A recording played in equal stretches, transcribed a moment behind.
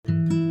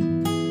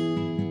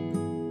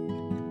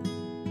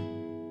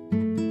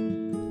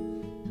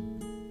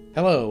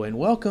Hello and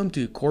welcome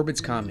to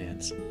Corbett's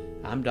Comments.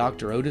 I'm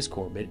Dr. Otis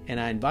Corbett and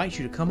I invite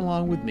you to come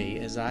along with me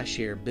as I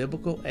share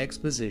biblical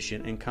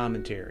exposition and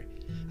commentary.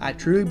 I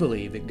truly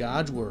believe that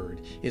God's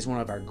Word is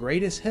one of our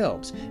greatest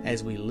helps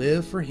as we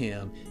live for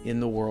Him in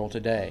the world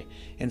today.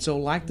 And so,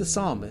 like the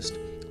psalmist,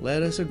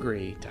 let us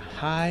agree to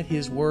hide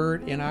His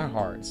Word in our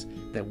hearts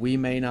that we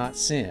may not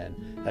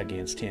sin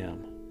against Him.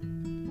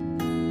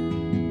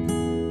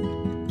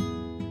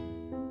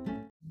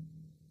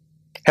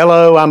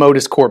 Hello, I'm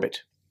Otis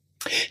Corbett.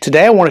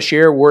 Today I want to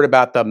share a word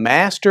about the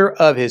master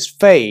of his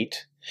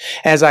fate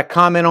as I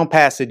comment on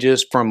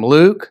passages from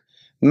Luke,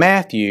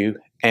 Matthew,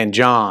 and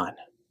John.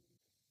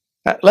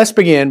 Let's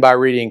begin by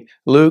reading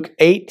Luke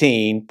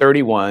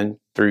 18:31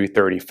 through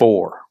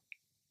 34.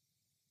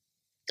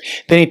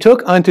 Then he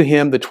took unto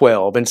him the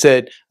 12 and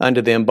said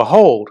unto them,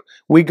 Behold,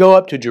 we go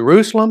up to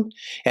Jerusalem,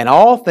 and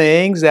all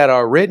things that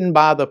are written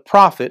by the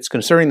prophets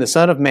concerning the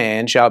Son of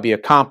Man shall be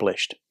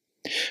accomplished.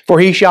 For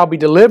he shall be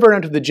delivered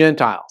unto the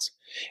Gentiles,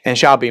 and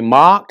shall be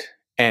mocked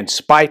and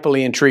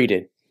spitefully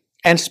entreated,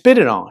 and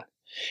spitted on,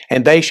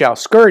 and they shall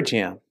scourge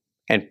him,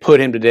 and put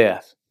him to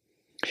death.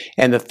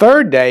 And the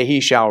third day he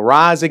shall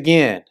rise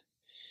again.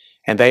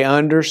 And they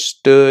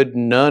understood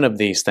none of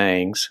these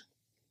things,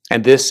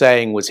 and this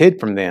saying was hid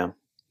from them.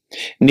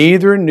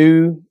 Neither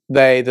knew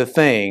they the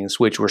things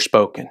which were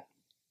spoken.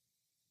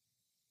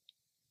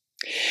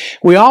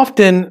 We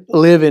often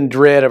live in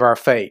dread of our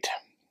fate.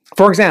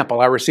 For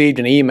example, I received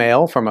an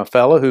email from a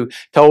fellow who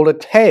told a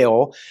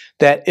tale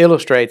that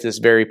illustrates this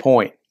very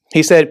point.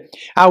 He said,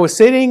 I was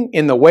sitting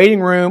in the waiting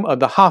room of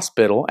the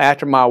hospital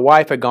after my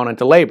wife had gone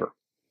into labor.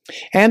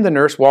 And the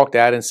nurse walked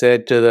out and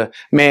said to the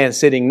man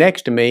sitting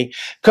next to me,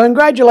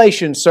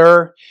 Congratulations,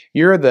 sir,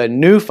 you're the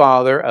new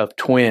father of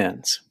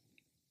twins.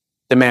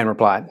 The man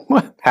replied,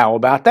 Well, how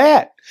about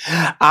that?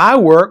 I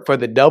work for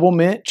the Double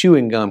Mint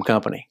Chewing Gum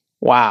Company.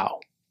 Wow.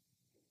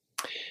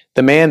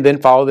 The man then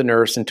followed the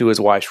nurse into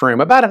his wife's room.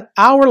 About an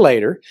hour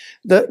later,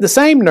 the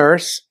same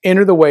nurse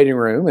entered the waiting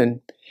room and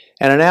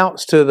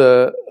announced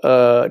to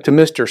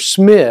Mr.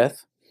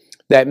 Smith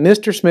that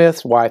Mr.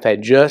 Smith's wife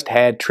had just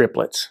had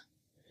triplets.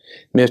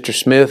 Mr.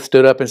 Smith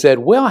stood up and said,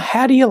 Well,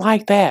 how do you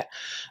like that?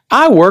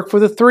 I work for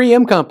the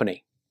 3M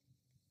Company.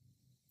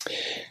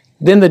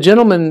 Then the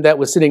gentleman that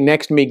was sitting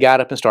next to me got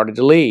up and started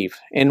to leave.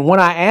 And when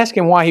I asked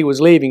him why he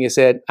was leaving, he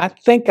said, I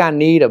think I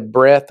need a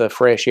breath of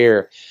fresh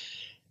air.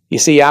 You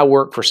see, I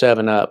work for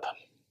 7-Up.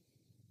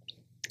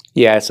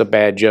 Yeah, it's a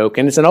bad joke,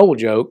 and it's an old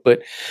joke,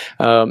 but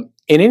in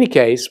any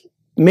case,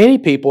 many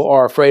people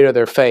are afraid of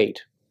their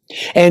fate.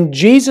 And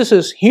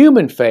Jesus'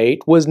 human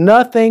fate was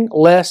nothing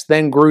less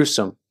than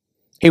gruesome.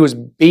 He was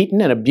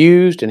beaten and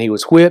abused, and he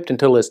was whipped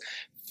until his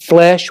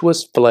flesh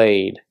was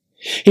flayed.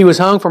 He was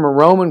hung from a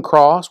Roman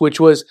cross,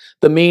 which was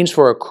the means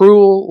for a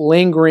cruel,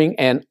 lingering,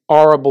 and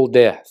horrible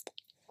death.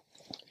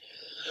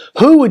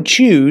 Who would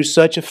choose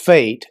such a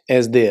fate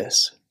as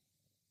this?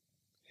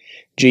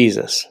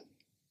 Jesus.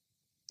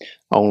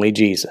 Only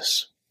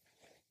Jesus.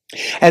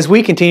 As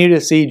we continue to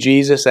see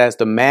Jesus as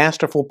the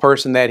masterful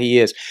person that He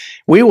is,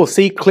 we will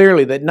see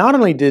clearly that not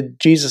only did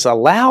Jesus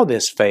allow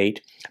this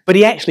fate, but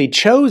He actually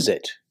chose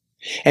it.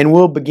 And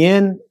we'll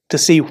begin to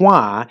see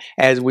why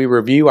as we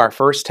review our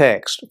first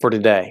text for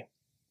today.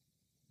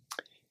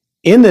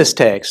 In this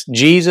text,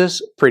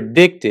 Jesus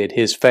predicted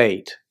His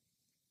fate.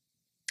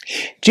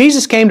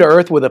 Jesus came to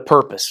earth with a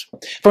purpose.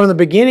 From the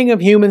beginning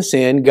of human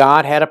sin,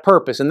 God had a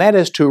purpose, and that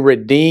is to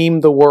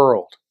redeem the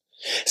world.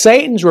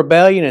 Satan's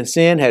rebellion and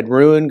sin had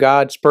ruined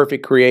God's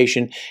perfect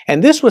creation,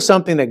 and this was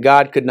something that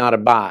God could not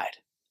abide.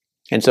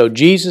 And so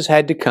Jesus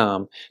had to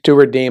come to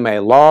redeem a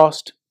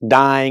lost,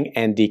 dying,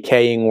 and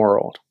decaying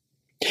world.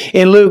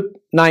 In Luke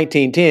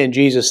 19:10,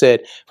 Jesus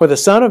said, For the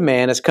Son of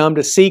Man has come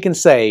to seek and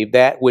save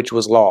that which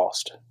was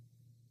lost.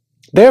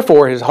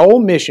 Therefore, His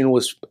whole mission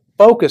was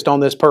focused on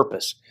this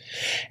purpose.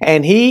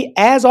 And He,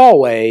 as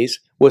always,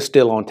 was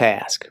still on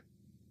task.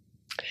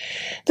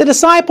 The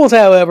disciples,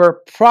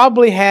 however,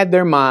 probably had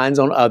their minds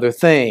on other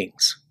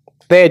things.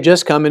 They had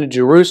just come into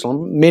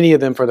Jerusalem, many of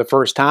them for the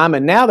first time,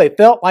 and now they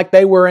felt like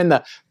they were in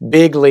the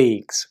big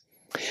leagues.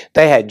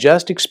 They had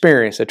just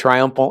experienced a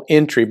triumphal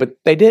entry, but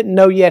they didn't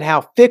know yet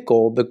how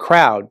fickle the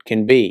crowd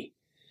can be.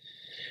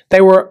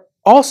 They were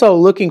also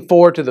looking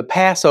forward to the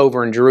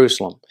Passover in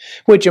Jerusalem,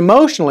 which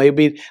emotionally would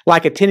be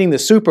like attending the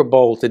Super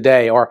Bowl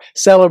today or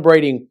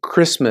celebrating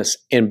Christmas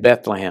in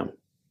Bethlehem.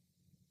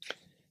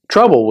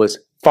 Trouble was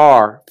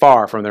far,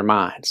 far from their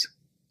minds.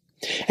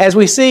 As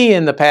we see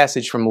in the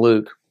passage from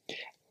Luke,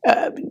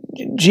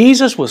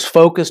 Jesus was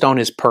focused on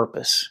His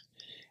purpose,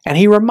 and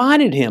He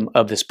reminded him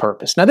of this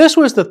purpose. Now, this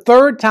was the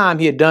third time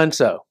He had done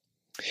so,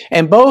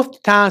 and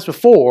both times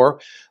before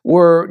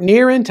were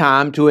near in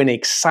time to an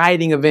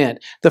exciting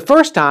event. The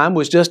first time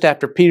was just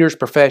after Peter's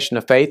profession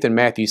of faith in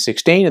Matthew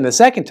 16, and the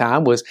second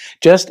time was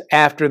just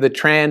after the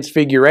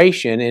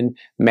transfiguration in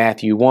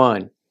Matthew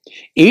 1.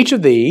 Each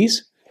of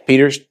these,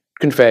 Peter's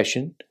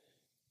confession,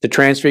 the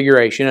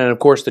transfiguration, and of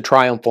course the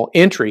triumphal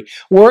entry,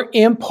 were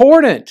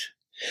important,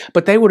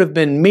 but they would have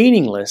been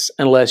meaningless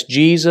unless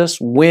Jesus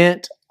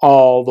went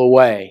all the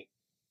way.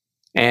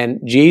 And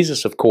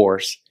Jesus, of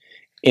course,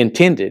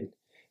 intended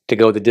to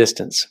go the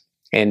distance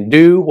and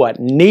do what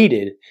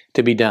needed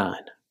to be done.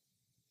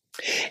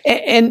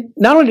 And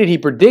not only did he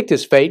predict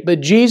his fate,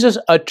 but Jesus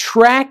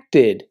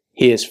attracted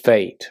his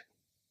fate.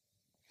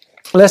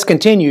 Let's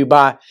continue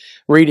by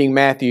reading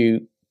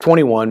Matthew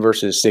 21,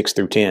 verses 6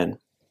 through 10.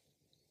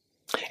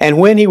 And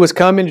when he was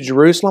come into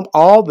Jerusalem,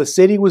 all the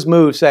city was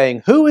moved,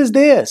 saying, Who is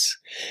this?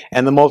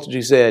 And the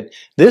multitude said,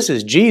 This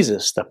is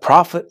Jesus, the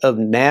prophet of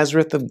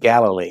Nazareth of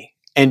Galilee.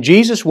 And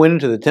Jesus went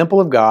into the temple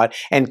of God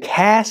and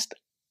cast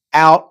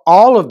out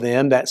all of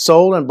them that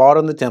sold and bought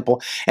in the temple,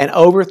 and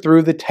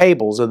overthrew the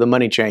tables of the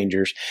money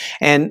changers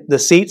and the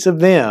seats of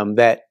them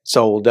that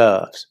sold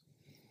doves.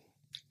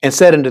 And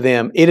said unto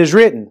them, It is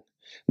written,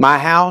 My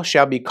house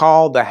shall be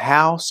called the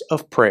house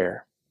of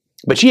prayer.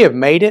 But ye have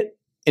made it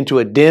into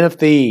a den of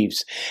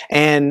thieves.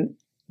 And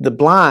the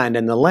blind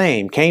and the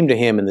lame came to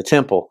him in the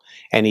temple,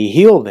 and he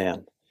healed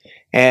them.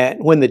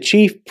 And when the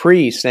chief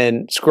priests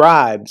and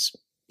scribes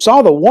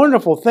saw the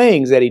wonderful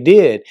things that he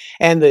did,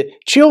 and the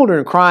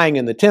children crying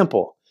in the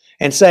temple,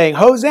 and saying,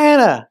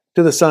 Hosanna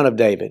to the Son of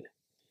David,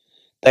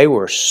 they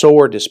were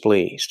sore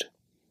displeased.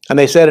 And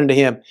they said unto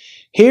him,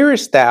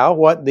 Hearest thou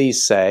what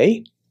these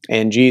say?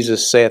 And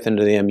Jesus saith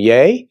unto them,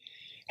 Yea,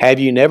 have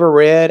you never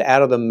read,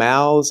 Out of the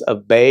mouths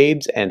of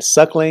babes and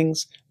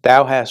sucklings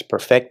thou hast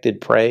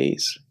perfected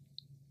praise?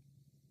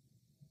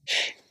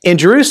 In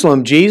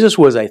Jerusalem, Jesus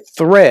was a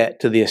threat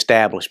to the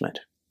establishment.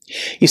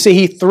 You see,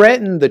 he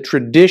threatened the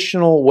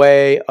traditional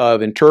way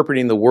of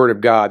interpreting the Word of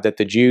God that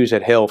the Jews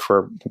had held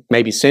for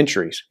maybe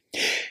centuries.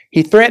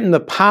 He threatened the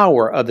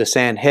power of the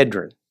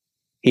Sanhedrin.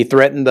 He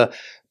threatened the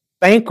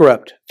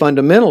bankrupt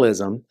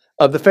fundamentalism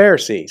of the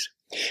Pharisees.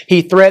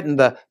 He threatened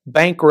the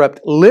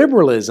bankrupt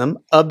liberalism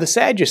of the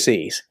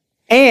Sadducees.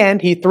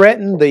 And he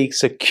threatened the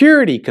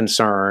security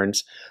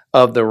concerns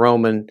of the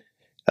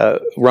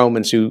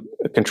Romans who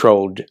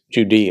controlled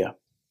Judea.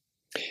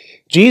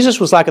 Jesus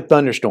was like a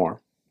thunderstorm.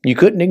 You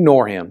couldn't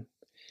ignore him.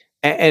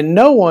 And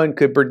no one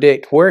could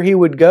predict where he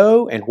would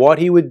go and what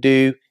he would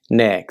do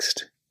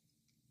next.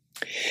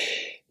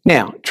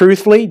 Now,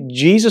 truthfully,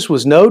 Jesus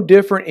was no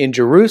different in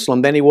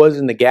Jerusalem than he was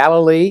in the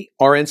Galilee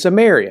or in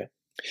Samaria.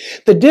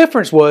 The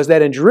difference was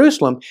that in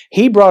Jerusalem,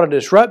 he brought a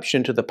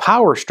disruption to the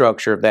power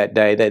structure of that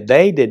day that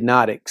they did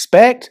not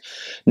expect,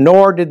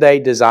 nor did they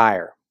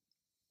desire.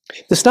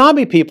 The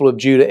snobby people of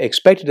Judah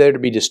expected there to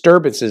be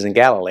disturbances in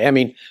Galilee. I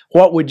mean,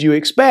 what would you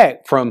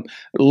expect from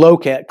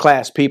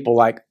low-class people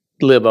like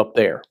live up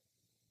there?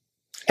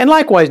 And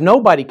likewise,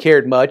 nobody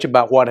cared much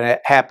about what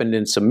happened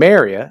in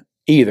Samaria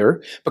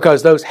either,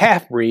 because those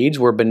half-breeds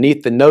were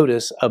beneath the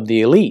notice of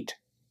the elite.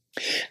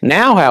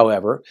 Now,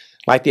 however,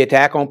 like the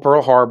attack on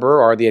Pearl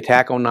Harbor or the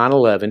attack on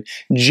 9/11,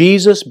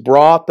 Jesus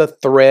brought the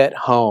threat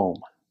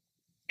home,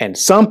 and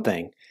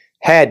something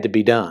had to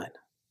be done.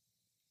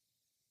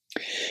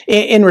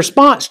 In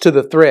response to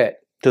the threat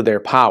to their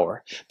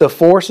power, the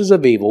forces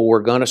of evil were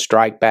going to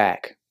strike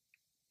back.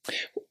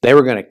 They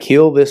were going to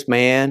kill this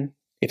man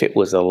if it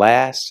was the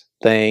last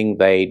thing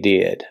they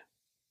did.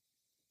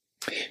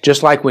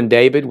 Just like when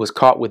David was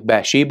caught with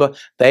Bathsheba,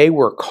 they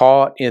were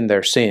caught in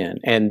their sin,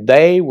 and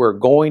they were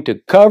going to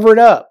cover it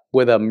up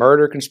with a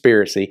murder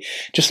conspiracy,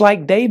 just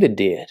like David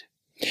did.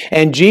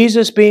 And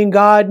Jesus, being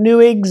God, knew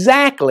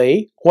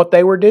exactly what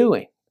they were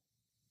doing.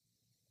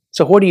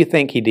 So what do you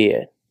think he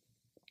did?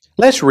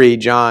 Let's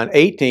read John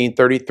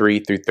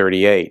 18:33 through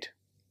 38.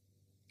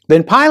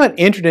 Then Pilate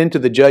entered into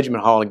the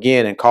judgment hall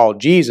again and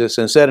called Jesus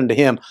and said unto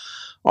him,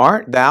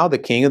 Art thou the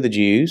King of the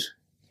Jews?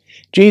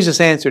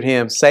 Jesus answered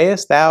him,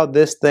 Sayest thou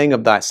this thing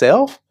of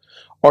thyself,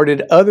 or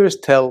did others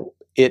tell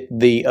it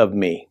thee of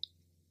me?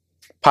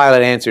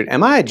 Pilate answered,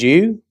 Am I a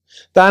Jew?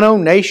 Thine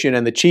own nation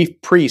and the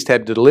chief priest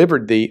have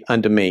delivered thee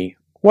unto me.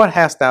 What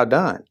hast thou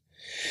done?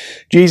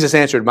 Jesus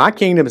answered, My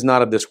kingdom is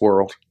not of this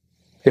world.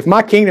 If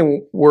my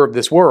kingdom were of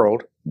this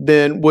world,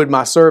 then would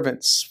my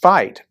servants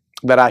fight,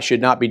 that I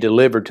should not be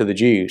delivered to the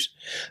Jews.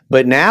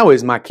 But now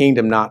is my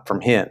kingdom not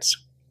from hence.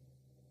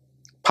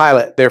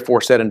 Pilate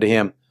therefore said unto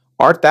him,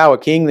 Art thou a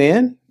king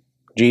then?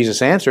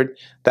 Jesus answered,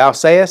 Thou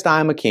sayest, I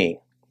am a king.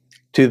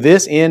 To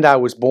this end I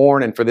was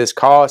born, and for this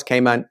cause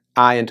came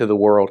I into the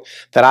world,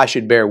 that I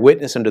should bear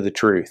witness unto the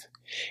truth.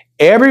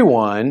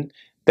 Everyone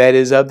that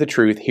is of the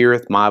truth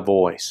heareth my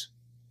voice.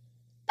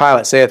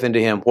 Pilate saith unto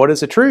him, What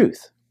is the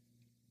truth?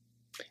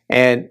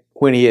 And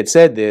when he had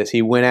said this,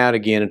 he went out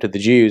again unto the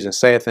Jews, and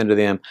saith unto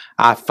them,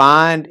 I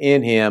find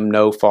in him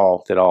no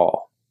fault at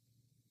all.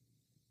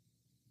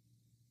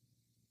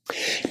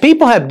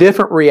 People have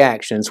different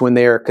reactions when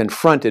they are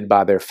confronted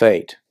by their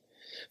fate.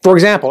 For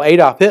example,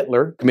 Adolf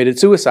Hitler committed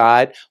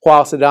suicide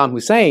while Saddam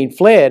Hussein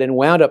fled and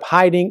wound up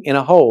hiding in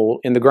a hole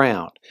in the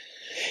ground.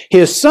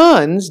 His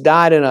sons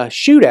died in a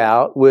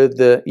shootout with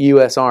the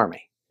U.S.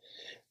 Army,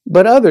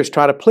 but others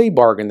try to plea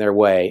bargain their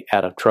way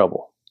out of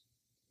trouble.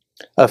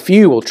 A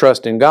few will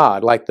trust in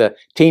God, like the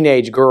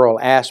teenage girl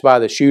asked by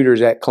the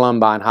shooters at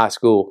Columbine High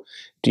School,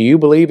 Do you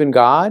believe in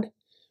God?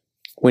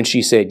 When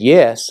she said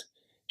yes,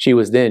 she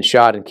was then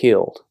shot and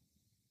killed.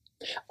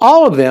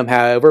 All of them,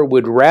 however,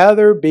 would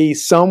rather be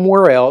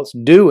somewhere else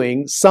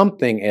doing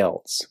something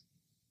else.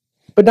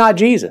 But not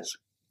Jesus.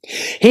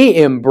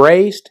 He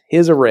embraced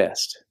his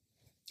arrest.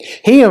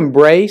 He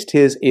embraced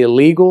his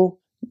illegal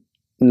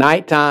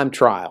nighttime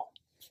trial.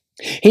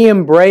 He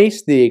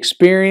embraced the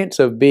experience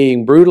of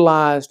being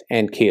brutalized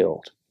and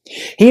killed.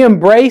 He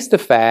embraced the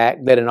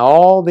fact that in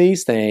all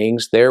these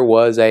things there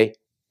was a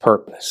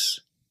purpose.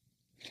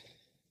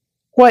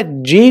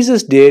 What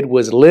Jesus did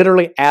was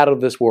literally out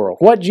of this world.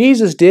 What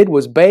Jesus did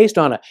was based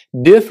on a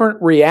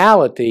different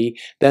reality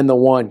than the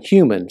one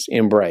humans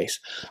embrace.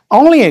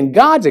 Only in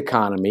God's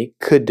economy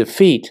could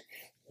defeat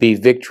be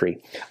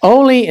victory.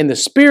 Only in the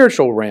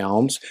spiritual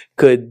realms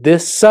could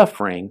this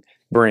suffering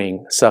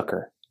bring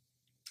succor.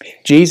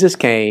 Jesus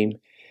came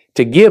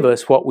to give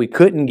us what we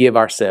couldn't give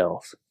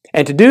ourselves.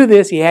 And to do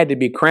this, he had to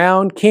be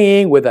crowned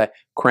king with a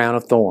crown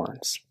of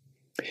thorns.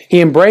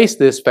 He embraced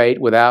this fate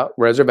without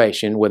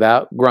reservation,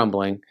 without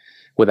grumbling,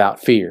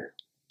 without fear.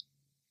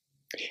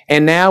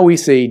 And now we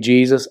see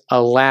Jesus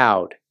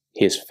allowed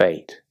his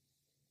fate.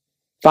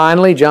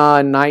 Finally,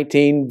 John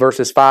 19,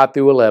 verses 5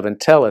 through 11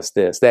 tell us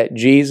this, that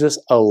Jesus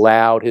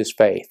allowed his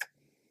fate.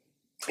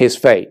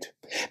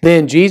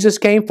 Then Jesus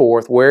came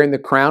forth wearing the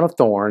crown of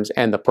thorns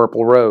and the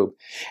purple robe.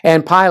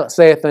 And Pilate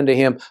saith unto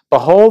him,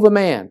 Behold the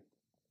man.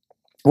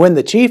 When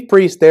the chief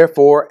priests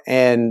therefore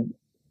and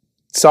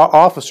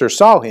officers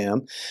saw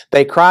him,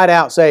 they cried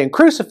out, saying,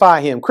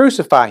 Crucify him,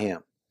 crucify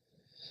him.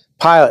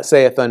 Pilate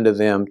saith unto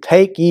them,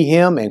 Take ye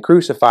him and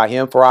crucify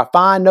him, for I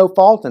find no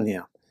fault in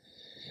him.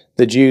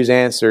 The Jews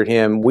answered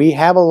him, We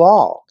have a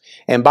law,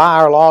 and by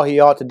our law he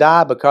ought to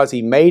die, because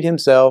he made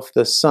himself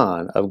the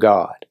Son of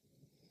God.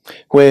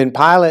 When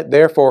Pilate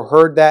therefore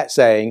heard that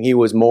saying, he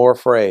was more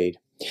afraid,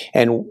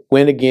 and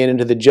went again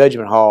into the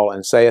judgment hall,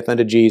 and saith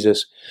unto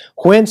Jesus,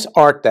 Whence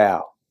art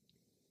thou?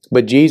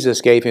 But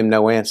Jesus gave him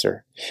no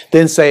answer.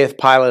 Then saith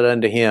Pilate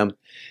unto him,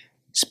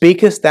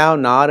 Speakest thou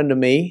not unto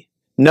me?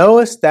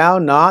 Knowest thou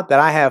not that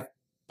I have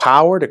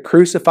power to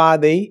crucify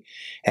thee,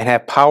 and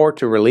have power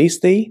to release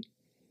thee?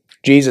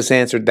 Jesus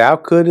answered, Thou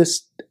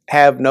couldst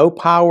have no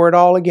power at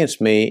all against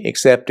me,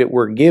 except it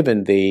were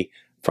given thee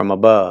from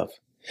above.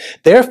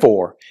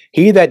 Therefore,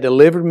 he that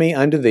delivered me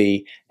unto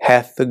thee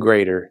hath the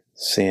greater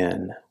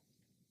sin.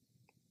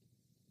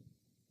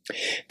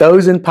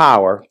 Those in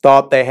power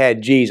thought they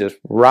had Jesus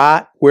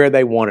right where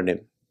they wanted him.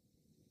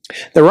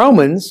 The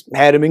Romans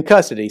had him in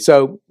custody,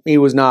 so he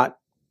was not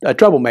a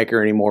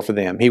troublemaker anymore for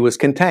them. He was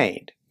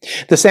contained.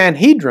 The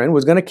Sanhedrin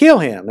was going to kill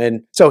him,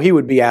 and so he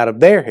would be out of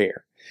their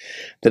hair.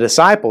 The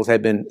disciples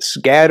had been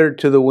scattered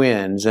to the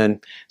winds,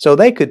 and so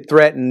they could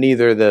threaten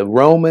neither the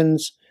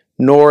Romans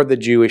nor the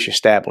Jewish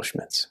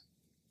establishments.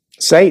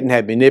 Satan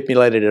had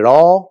manipulated it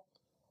all,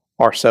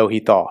 or so he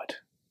thought.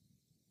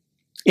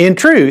 In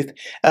truth,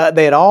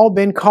 they had all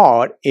been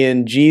caught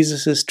in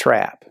Jesus'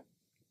 trap.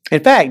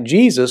 In fact,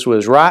 Jesus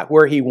was right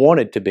where he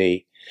wanted to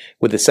be,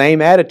 with the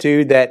same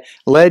attitude that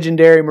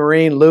legendary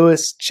Marine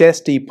Louis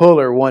Chesty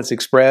Puller once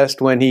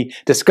expressed when he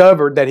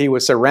discovered that he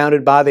was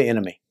surrounded by the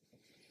enemy.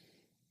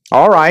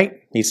 All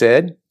right, he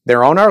said,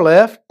 they're on our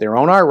left, they're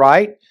on our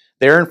right,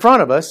 they're in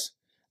front of us,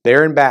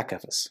 they're in back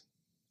of us.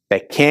 They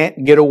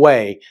can't get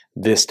away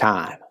this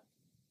time.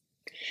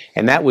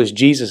 And that was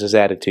Jesus'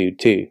 attitude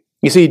too.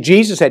 You see,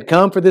 Jesus had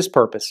come for this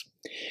purpose.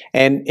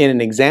 And in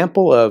an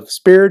example of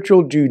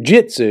spiritual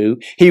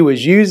jujitsu, he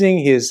was using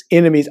his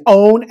enemy's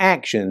own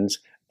actions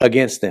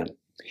against them.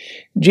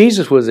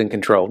 Jesus was in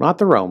control, not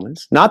the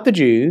Romans, not the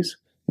Jews,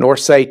 nor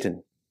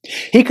Satan.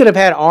 He could have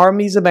had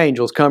armies of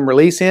angels come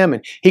release him,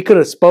 and he could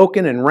have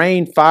spoken and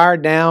rained fire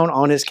down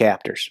on his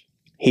captors.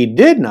 He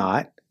did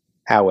not,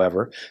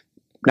 however,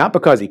 not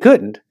because he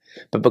couldn't,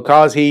 but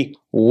because he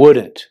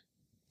wouldn't.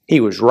 He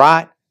was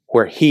right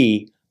where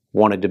he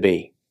wanted to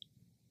be.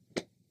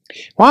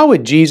 Why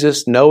would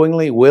Jesus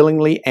knowingly,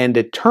 willingly, and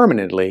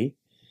determinedly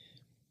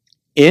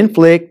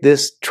inflict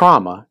this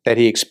trauma that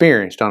he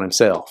experienced on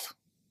himself?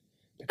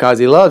 Because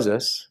he loves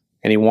us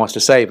and he wants to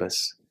save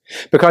us.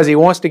 Because he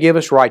wants to give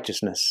us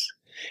righteousness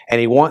and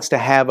he wants to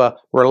have a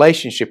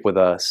relationship with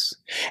us.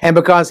 And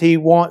because he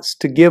wants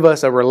to give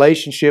us a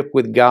relationship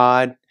with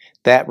God,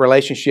 that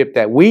relationship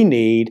that we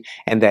need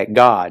and that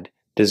God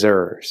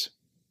deserves.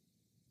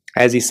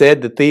 As he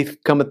said, the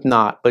thief cometh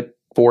not but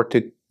for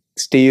to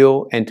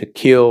steal and to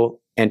kill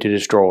and to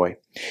destroy.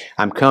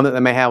 I'm come that they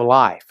may have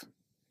life,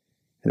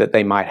 and that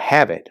they might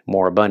have it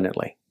more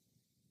abundantly.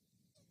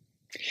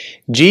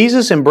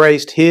 Jesus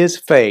embraced his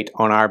fate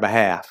on our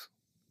behalf.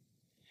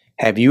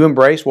 Have you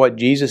embraced what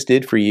Jesus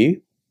did for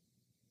you?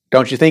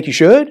 Don't you think you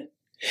should?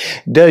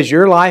 Does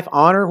your life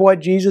honor what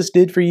Jesus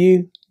did for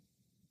you?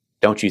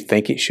 Don't you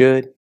think it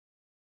should?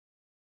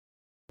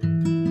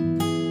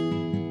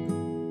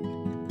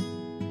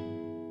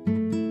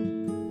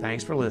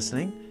 Thanks for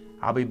listening.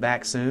 I'll be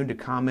back soon to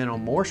comment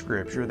on more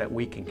scripture that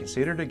we can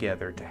consider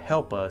together to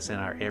help us in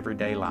our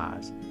everyday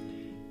lives.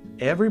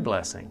 Every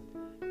blessing.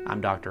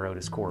 I'm Dr.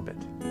 Otis Corbett.